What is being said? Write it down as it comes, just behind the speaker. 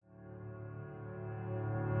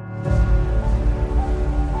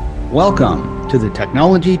Welcome to the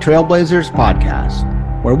Technology Trailblazers podcast,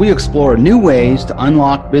 where we explore new ways to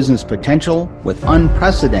unlock business potential with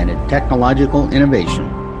unprecedented technological innovation.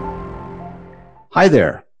 Hi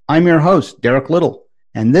there, I'm your host, Derek Little,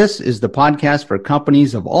 and this is the podcast for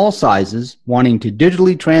companies of all sizes wanting to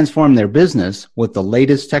digitally transform their business with the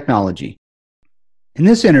latest technology. In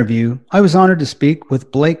this interview, I was honored to speak with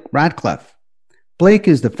Blake Ratcliffe. Blake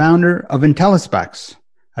is the founder of IntelliSpecs,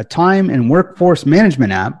 a time and workforce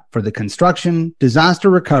management app for the construction, disaster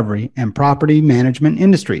recovery, and property management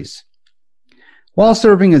industries. While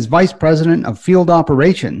serving as vice president of field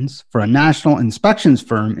operations for a national inspections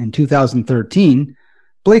firm in 2013,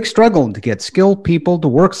 Blake struggled to get skilled people to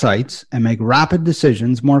work sites and make rapid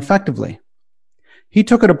decisions more effectively. He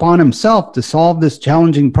took it upon himself to solve this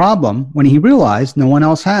challenging problem when he realized no one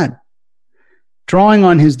else had. Drawing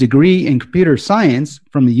on his degree in computer science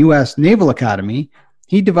from the U.S. Naval Academy,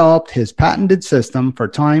 he developed his patented system for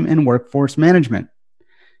time and workforce management.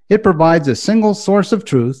 It provides a single source of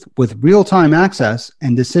truth with real-time access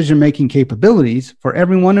and decision-making capabilities for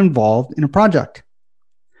everyone involved in a project.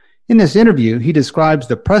 In this interview, he describes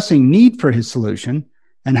the pressing need for his solution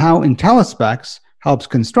and how IntelliSpecs helps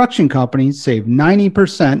construction companies save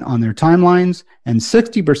 90% on their timelines and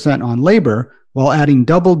 60% on labor while adding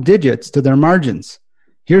double digits to their margins.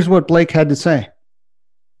 Here's what Blake had to say.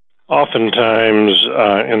 Oftentimes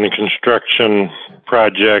in the construction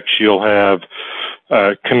projects, you'll have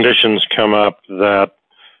conditions come up that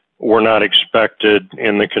were not expected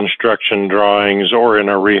in the construction drawings or in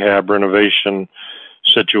a rehab renovation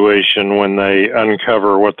situation. When they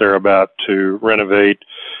uncover what they're about to renovate,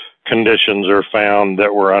 conditions are found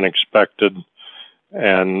that were unexpected,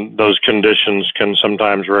 and those conditions can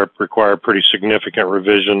sometimes require pretty significant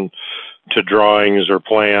revision to drawings or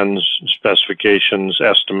plans, specifications,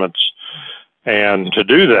 estimates. And to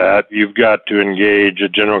do that, you've got to engage a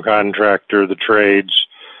general contractor, the trades,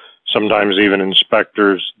 sometimes even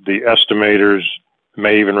inspectors. The estimators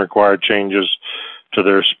may even require changes to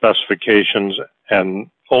their specifications, and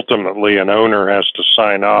ultimately an owner has to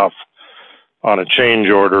sign off on a change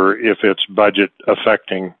order if it's budget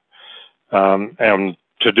affecting. And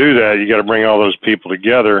to do that, you got to bring all those people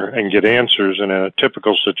together and get answers. And in a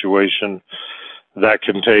typical situation, that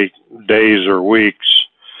can take days or weeks.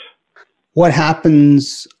 What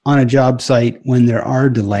happens on a job site when there are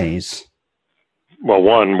delays? Well,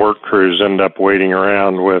 one, work crews end up waiting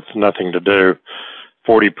around with nothing to do.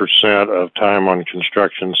 40% of time on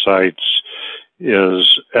construction sites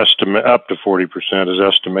is up to 40% is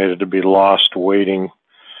estimated to be lost waiting.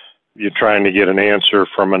 You're trying to get an answer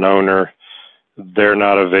from an owner. They're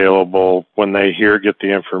not available. When they get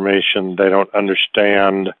the information, they don't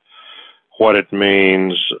understand what it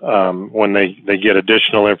means. When they get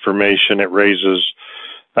additional information, it raises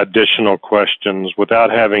additional questions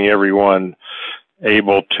without having everyone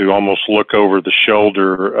able to almost look over the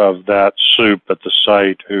shoulder of that soup at the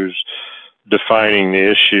site who's defining the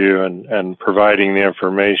issue and providing the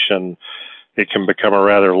information. It can become a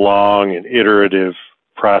rather long and iterative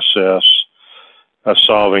process of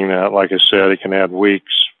solving that. Like I said, it can add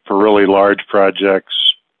weeks for really large projects,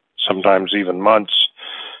 sometimes even months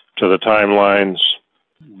to the timelines.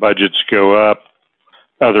 Budgets go up,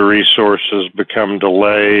 other resources become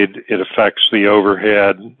delayed. It affects the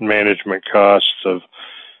overhead management costs of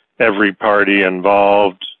every party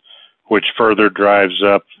involved, which further drives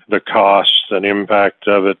up the costs and impact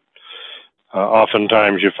of it.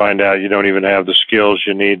 Oftentimes you find out you don't even have the skills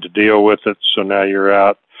you need to deal with it, so now you're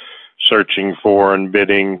out searching for and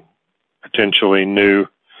bidding potentially new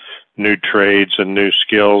trades and new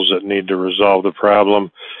skills that need to resolve the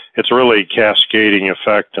problem. It's really a cascading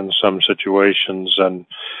effect in some situations, and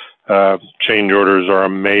change orders are a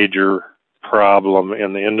major problem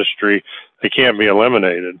in the industry. They can't be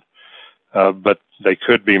eliminated, but they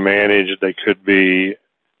could be managed, they could be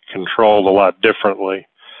controlled a lot differently,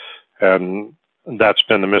 and that's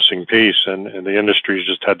been the missing piece, and the industry's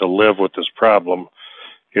just had to live with this problem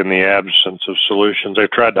in the absence of solutions. They've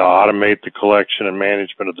tried to automate the collection and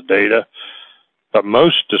management of the data, but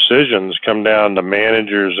most decisions come down to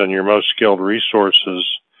managers and your most skilled resources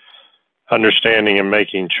understanding and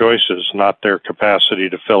making choices, not their capacity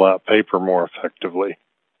to fill out paper more effectively.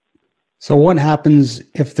 So what happens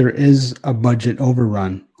if there is a budget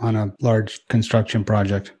overrun on a large construction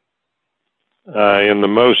project? In the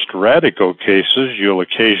most radical cases, you'll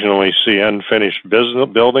occasionally see unfinished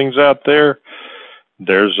buildings out there.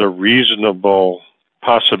 There's a reasonable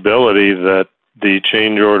possibility that the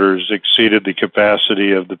change orders exceeded the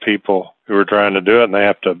capacity of the people who are trying to do it, and they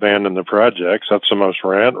have to abandon the projects. That's the most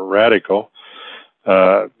radical.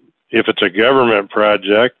 If it's a government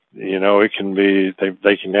project, It can be,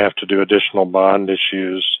 they can have to do additional bond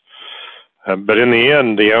issues. But in the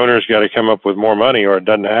end, the owner's got to come up with more money or it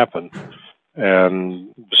doesn't happen.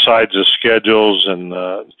 And besides the schedules and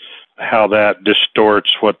how that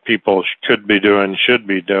distorts what people could be doing, should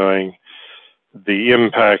be doing, the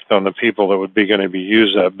impact on the people that would be going to be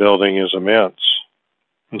use that building is immense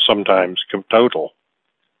and sometimes total.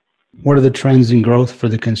 What are the trends in growth for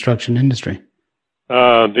the construction industry?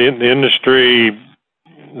 The industry,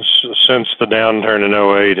 since the downturn in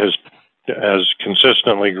 2008, has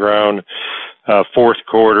consistently grown. Fourth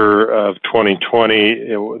quarter of 2020,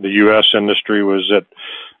 the U.S. industry was at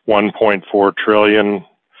 $1.4 trillion,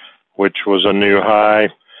 which was a new high.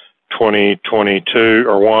 2022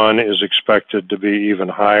 or one is expected to be even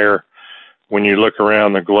higher. When you look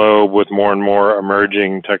around the globe with more and more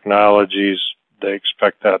emerging technologies, they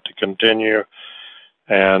expect that to continue.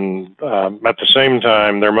 And at the same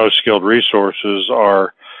time, their most skilled resources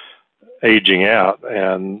are aging out,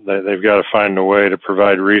 and they've got to find a way to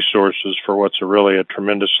provide resources for what's really a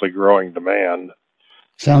tremendously growing demand.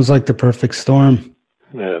 Sounds like the perfect storm.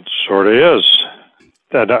 It sort of is.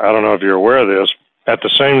 I don't know if you're aware of this. At the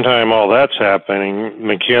same time all that's happening,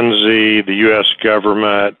 McKinsey, the U.S.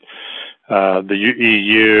 government, the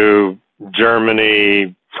EU,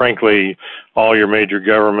 Germany, frankly, all your major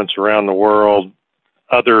governments around the world,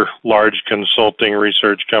 other large consulting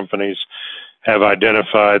research companies have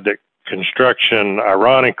identified that construction,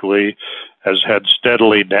 ironically, has had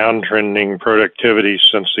steadily downtrending productivity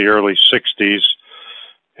since the early 60s,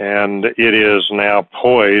 and it is now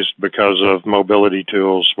poised because of mobility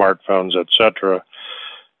tools, smartphones, etc.,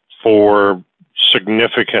 for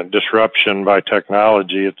significant disruption by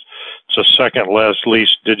technology. It's the second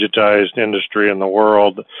least digitized industry in the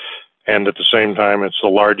world, and at the same time, it's the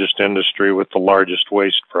largest industry with the largest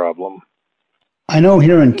waste problem. I know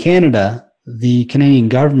here in Canada, the Canadian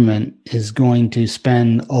government is going to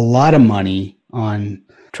spend a lot of money on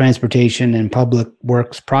transportation and public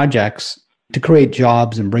works projects to create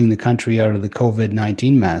jobs and bring the country out of the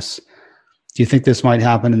COVID-19 mess. Do you think this might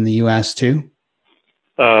happen in the U.S. too?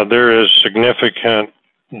 There is significant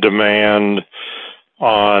demand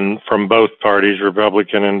from both parties,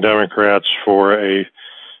 Republican and Democrats, for a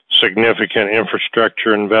significant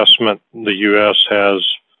infrastructure investment. The U.S. has,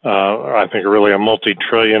 I think, really a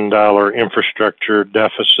multi-trillion-dollar infrastructure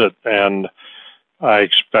deficit, and I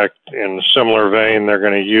expect in a similar vein they're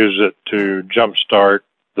going to use it to jumpstart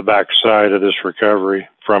the backside of this recovery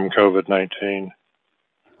from COVID-19.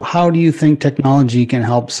 How do you think technology can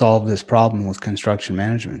help solve this problem with construction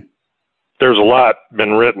management? There's a lot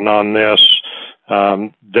been written on this.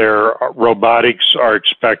 Robotics are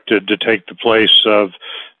expected to take the place of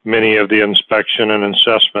many of the inspection and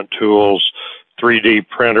assessment tools. 3D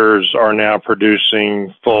printers are now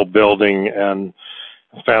producing full building and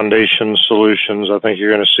foundation solutions. I think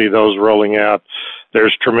you're going to see those rolling out.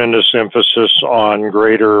 There's tremendous emphasis on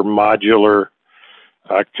greater modular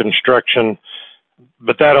construction,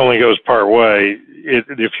 but that only goes part way.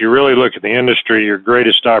 If you really look at the industry, your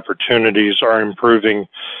greatest opportunities are improving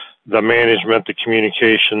the management, the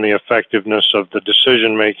communication, the effectiveness of the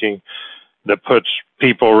decision-making that puts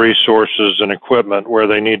people, resources, and equipment where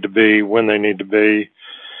they need to be, when they need to be,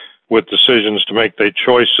 with decisions to make the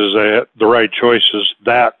right choices.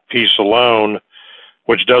 That piece alone,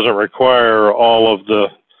 which doesn't require all of the,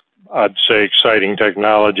 I'd say, exciting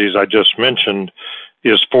technologies I just mentioned,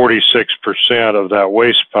 is 46% of that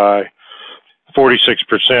waste pie.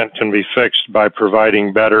 46% can be fixed by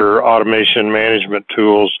providing better automation management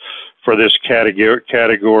tools for this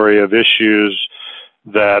category of issues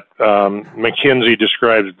that McKinsey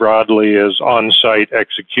describes broadly as on-site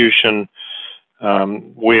execution.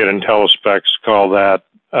 We at IntelliSpecs call that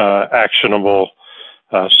actionable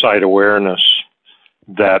site awareness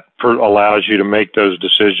that allows you to make those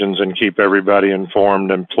decisions and keep everybody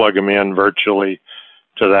informed and plug them in virtually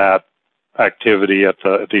to that activity at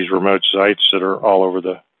these remote sites that are all over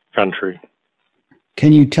the country.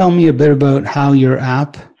 Can you tell me a bit about how your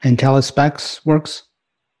app, IntelliSpecs, works?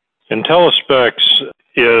 IntelliSpecs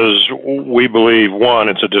is, we believe, one,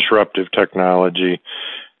 it's a disruptive technology,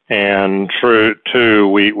 and two,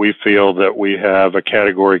 we feel that we have a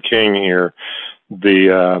category king here.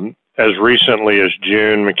 As recently as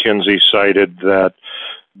June, McKinsey cited that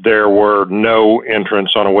there were no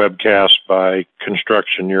entrants on a webcast by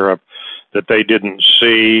Construction Europe, that they didn't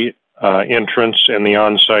see entrants in the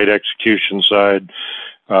on-site execution side.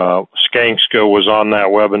 Skanska was on that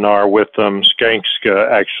webinar with them. Skanska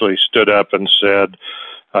actually stood up and said,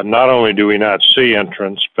 not only do we not see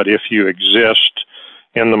entrants, but if you exist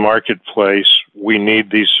in the marketplace, we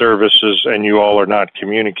need these services, and you all are not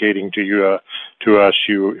communicating to us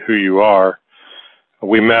who you are.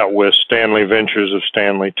 We met with Stanley Ventures of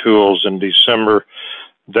Stanley Tools in December.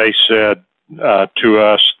 They said to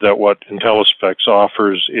us that what IntelliSpex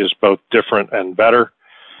offers is both different and better.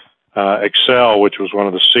 Excel, which was one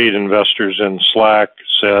of the seed investors in Slack,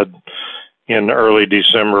 said in early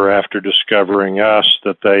December after discovering us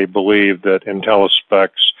that they believe that IntelliSpex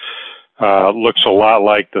looks a lot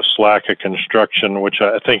like the Slack of construction, which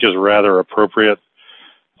I think is rather appropriate.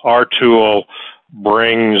 Our tool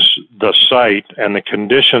brings the site and the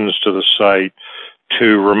conditions to the site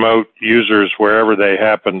to remote users wherever they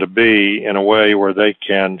happen to be in a way where they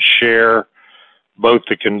can share both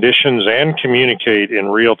the conditions and communicate in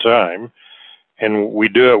real time. And we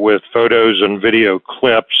do it with photos and video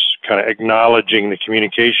clips, kind of acknowledging the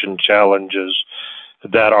communication challenges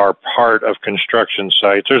that are part of construction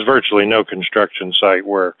sites. There's virtually no construction site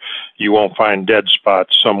where you won't find dead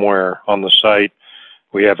spots somewhere on the site.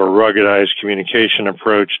 We have a ruggedized communication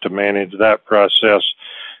approach to manage that process.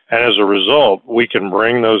 And as a result, we can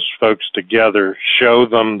bring those folks together, show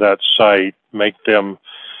them that site, make them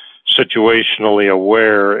situationally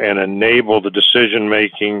aware, and enable the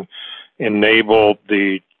decision-making, enable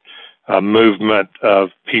the movement of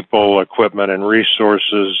people, equipment, and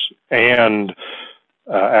resources, and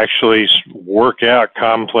actually work out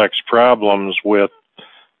complex problems with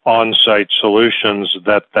on-site solutions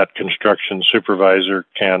that construction supervisor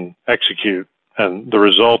can execute. And the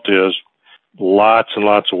result is lots and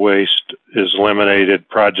lots of waste is eliminated.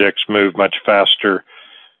 Projects move much faster.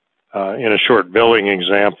 In a short billing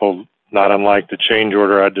example, not unlike the change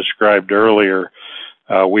order I described earlier,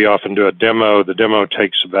 we often do a demo. The demo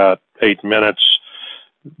takes about 8 minutes.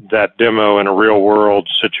 That demo in a real-world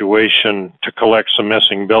situation to collect some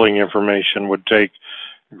missing billing information would take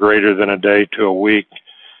greater than a day to a week.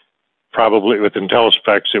 Probably with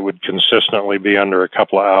IntelliSpex, it would consistently be under a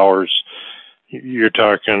couple of hours. You're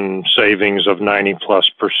talking savings of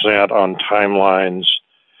 90+% on timelines,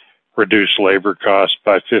 reduce labor costs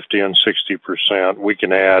by 50 and 60%. We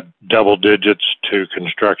can add double digits to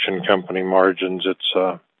construction company margins. It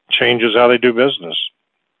changes how they do business.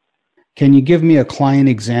 Can you give me a client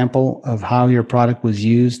example of how your product was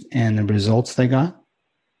used and the results they got?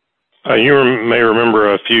 You may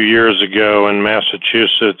remember a few years ago in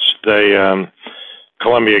Massachusetts,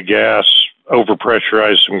 Columbia Gas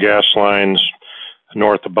overpressurized some gas lines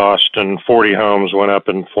north of Boston. 40 homes went up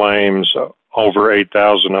in flames. Over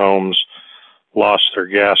 8,000 homes lost their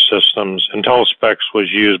gas systems. IntelliSpex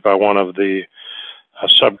was used by one of the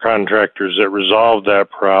subcontractors that resolved that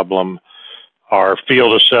problem. Our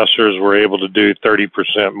field assessors were able to do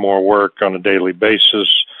 30% more work on a daily basis.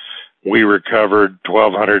 We recovered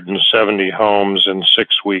 1,270 homes in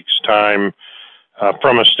 6 weeks' time.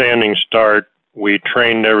 From a standing start, we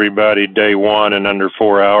trained everybody day one in under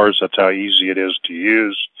 4 hours. That's how easy it is to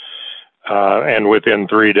use. And within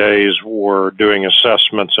 3 days, we're doing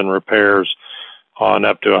assessments and repairs on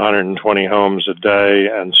up to 120 homes a day,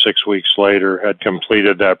 and 6 weeks later had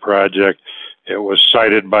completed that project. It was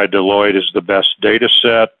cited by Deloitte as the best data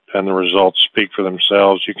set, and the results speak for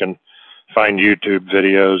themselves. You can find YouTube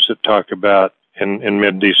videos that talk about in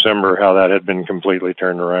mid-December how that had been completely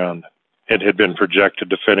turned around. It had been projected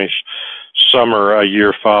to finish summer a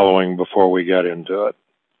year following before we got into it.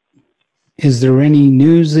 Is there any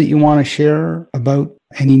news that you want to share about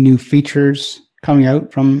any new features coming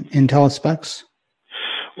out from IntelliSpex?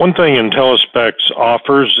 One thing IntelliSpex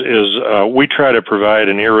offers is we try to provide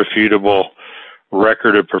an irrefutable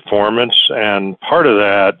record of performance, and part of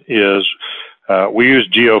that is we use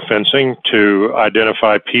geofencing to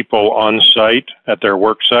identify people on site at their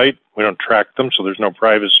work site. We don't track them, so there's no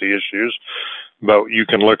privacy issues, but you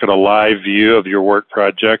can look at a live view of your work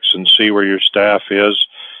projects and see where your staff is,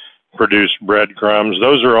 produce breadcrumbs.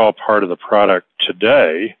 Those are all part of the product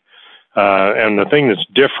today, and the thing that's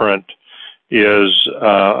different is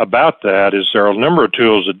about that is there are a number of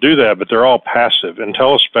tools that do that, but they're all passive.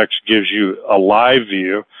 IntelliSpex gives you a live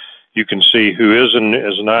view. You can see who is and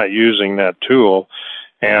is not using that tool.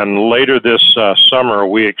 And later this summer,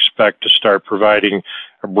 we expect to start providing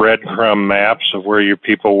breadcrumb maps of where your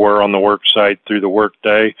people were on the work site through the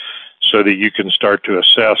workday, so that you can start to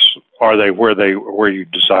assess, are they where you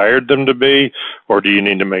desired them to be, or do you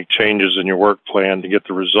need to make changes in your work plan to get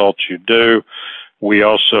the results you do? We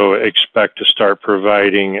also expect to start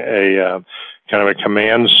providing a kind of a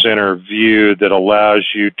command center view that allows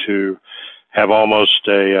you to have almost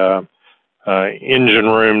a engine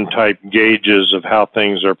room type gauges of how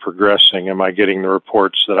things are progressing. Am I getting the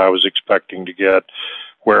reports that I was expecting to get?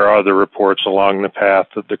 Where are the reports along the path,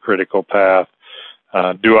 the critical path?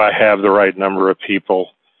 Do I have the right number of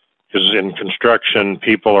people? Because in construction,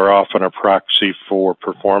 people are often a proxy for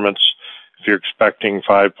performance. If you're expecting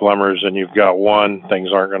 5 plumbers and you've got 1,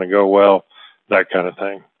 things aren't going to go well, that kind of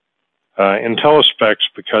thing. IntelliSpecs,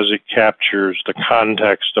 because it captures the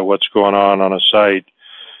context of what's going on a site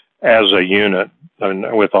as a unit,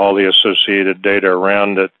 and with all the associated data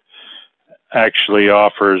around it, actually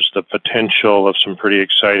offers the potential of some pretty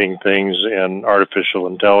exciting things in artificial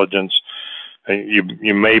intelligence.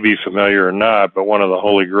 You may be familiar or not, but one of the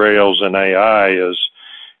holy grails in AI is,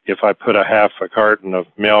 if I put a half a carton of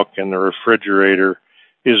milk in the refrigerator,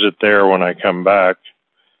 is it there when I come back?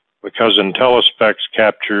 Because IntelliSpecs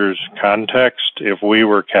captures context, if we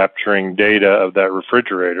were capturing data of that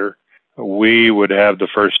refrigerator, we would have the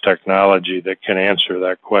first technology that can answer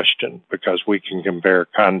that question, because we can compare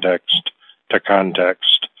context to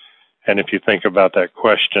context. And if you think about that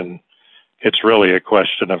question, it's really a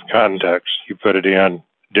question of context. You put it in,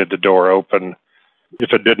 did the door open?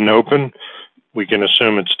 If it didn't open, we can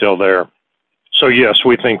assume it's still there. So yes,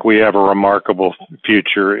 we think we have a remarkable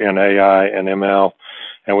future in AI and ML,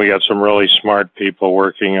 and we got some really smart people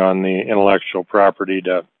working on the intellectual property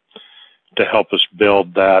to help us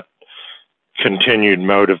build that continued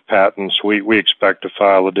mode of patents. We expect to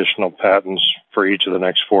file additional patents for each of the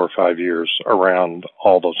next 4 or 5 years around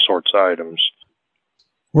all those sorts of items.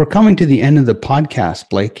 We're coming to the end of the podcast,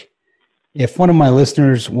 Blake. If one of my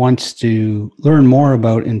listeners wants to learn more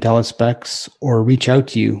about IntelliSpecs or reach out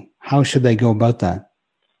to you, how should they go about that?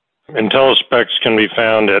 IntelliSpecs can be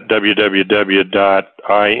found at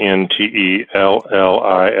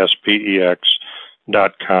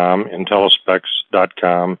www.intellispex.com,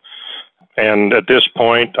 intellispecs.com. And at this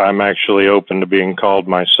point, I'm actually open to being called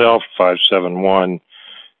myself,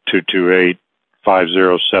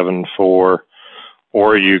 571-228-5074,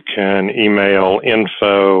 or you can email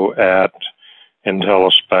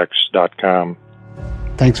info@intellispecs.com.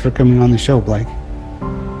 Thanks for coming on the show, Blake.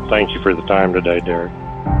 Thank you for the time today, Derek.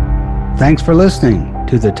 Thanks for listening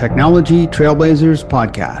to the Technology Trailblazers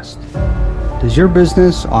podcast. Does your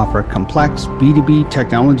business offer complex B2B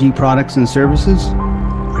technology products and services?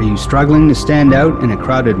 Are you struggling to stand out in a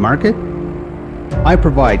crowded market? I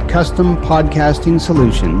provide custom podcasting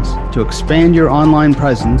solutions to expand your online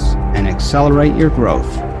presence and accelerate your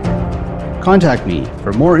growth. Contact me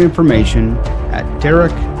for more information at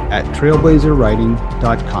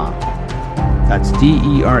derek@trailblazerwriting.com. That's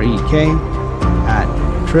DEREK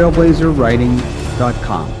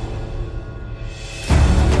 @trailblazerwriting.com.